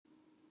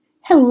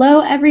Hello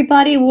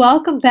everybody,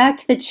 welcome back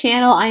to the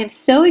channel. I am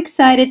so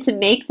excited to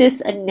make this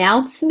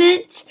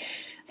announcement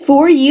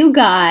for you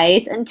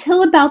guys.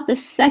 Until about the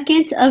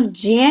 2nd of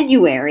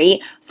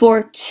January,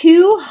 for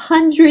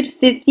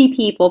 250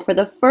 people, for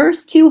the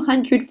first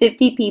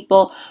 250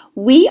 people,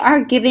 we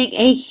are giving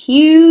a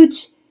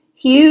huge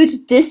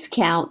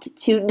discount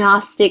to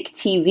Gnostic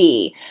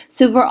TV.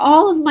 So for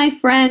all of my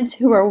friends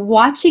who are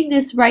watching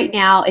this right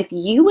now, if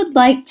you would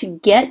like to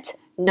get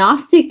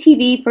Gnostic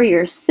TV for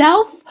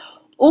yourself,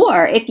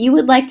 or if you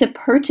would like to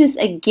purchase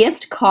a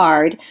gift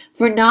card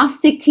for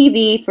Gnostic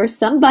TV for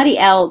somebody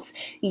else,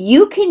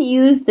 you can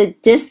use the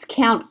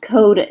discount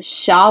code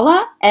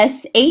SHALA,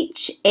 S-H-A-L-A,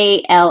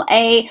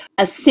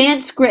 a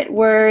Sanskrit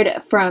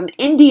word from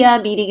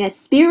India meaning a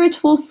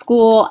spiritual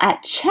school,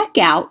 at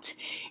checkout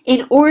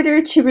in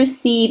order to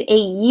receive a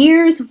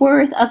year's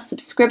worth of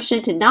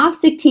subscription to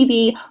Gnostic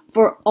TV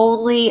for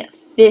only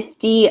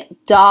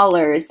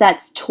 $50.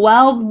 That's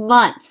 12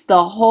 months,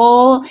 the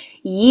whole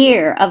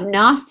year of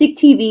Gnostic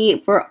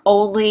TV for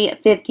only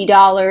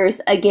 $50.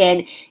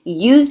 Again,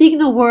 using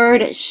the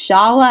word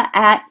Shala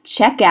at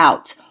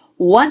checkout.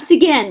 Once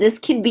again, this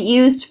can be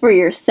used for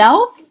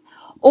yourself,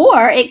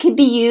 or it can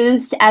be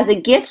used as a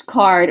gift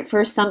card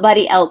for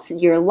somebody else in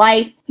your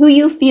life who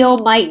you feel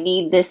might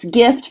need this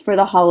gift for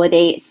the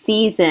holiday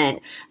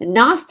season.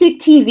 Gnostic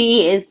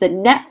TV is the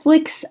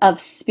Netflix of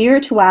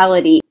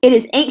spirituality. It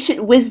is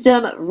ancient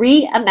wisdom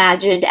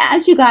reimagined.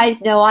 As you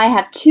guys know, I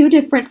have two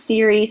different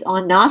series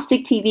on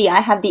Gnostic TV.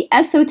 I have the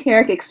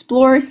Esoteric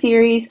Explorer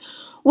series,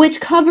 which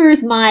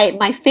covers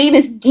my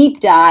famous deep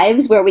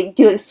dives where we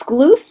do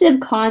exclusive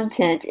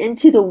content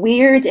into the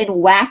weird and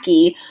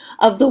wacky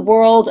of the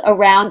world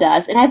around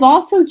us. And I've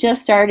also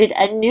just started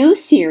a new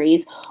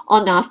series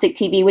on Gnostic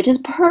TV, which is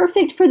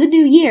perfect for the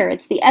new year.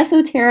 It's the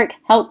Esoteric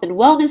Health and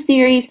Wellness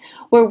series,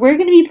 where we're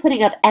going to be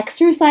putting up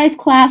exercise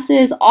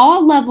classes,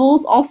 all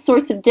levels, all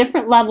sorts of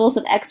different levels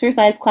of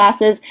exercise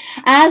classes,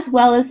 as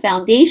well as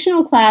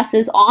foundational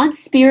classes on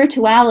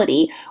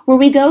spirituality, where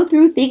we go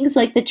through things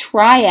like the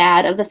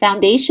triad of the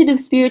foundation of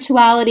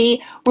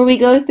spirituality, where we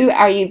go through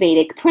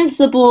Ayurvedic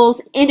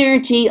principles,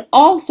 energy,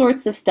 all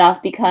sorts of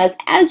stuff, because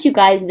as you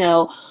guys know,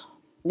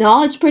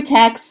 knowledge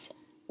protects,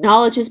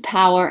 knowledge is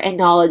power, and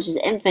knowledge is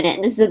infinite.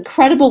 And this is an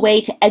incredible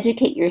way to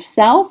educate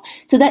yourself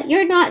so that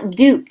you're not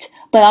duped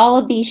by all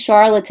of these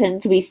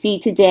charlatans we see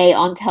today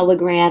on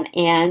Telegram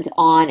and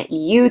on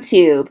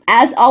YouTube.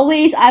 As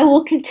always, I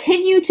will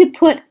continue to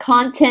put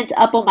content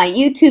up on my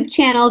YouTube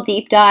channel,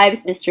 Deep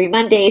Dives, Mystery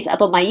Mondays up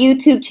on my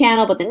YouTube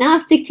channel, but the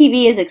Gnostic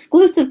TV is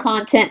exclusive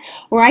content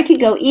where I can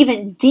go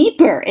even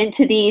deeper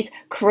into these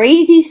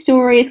crazy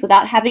stories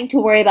without having to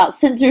worry about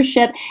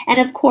censorship. And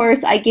of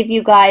course, I give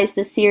you guys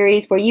the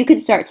series where you can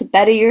start to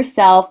better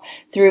yourself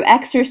through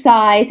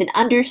exercise, and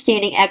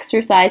understanding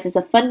exercise is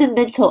a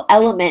fundamental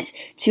element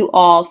to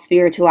all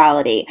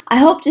spirituality. I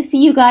hope to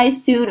see you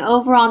guys soon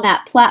over on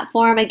that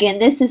platform. Again,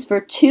 this is for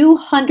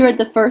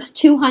the first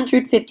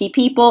 250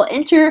 people.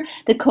 Enter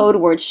the code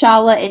word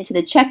Shala into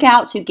the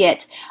checkout to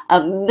get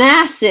a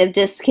massive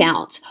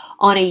discount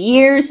on a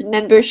year's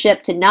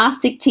membership to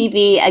Gnostic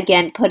TV.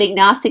 Again, putting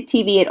Gnostic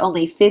TV at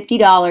only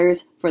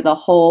 $50 for the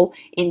whole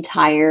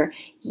entire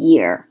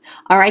year.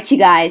 All right, you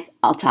guys,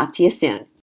 I'll talk to you soon.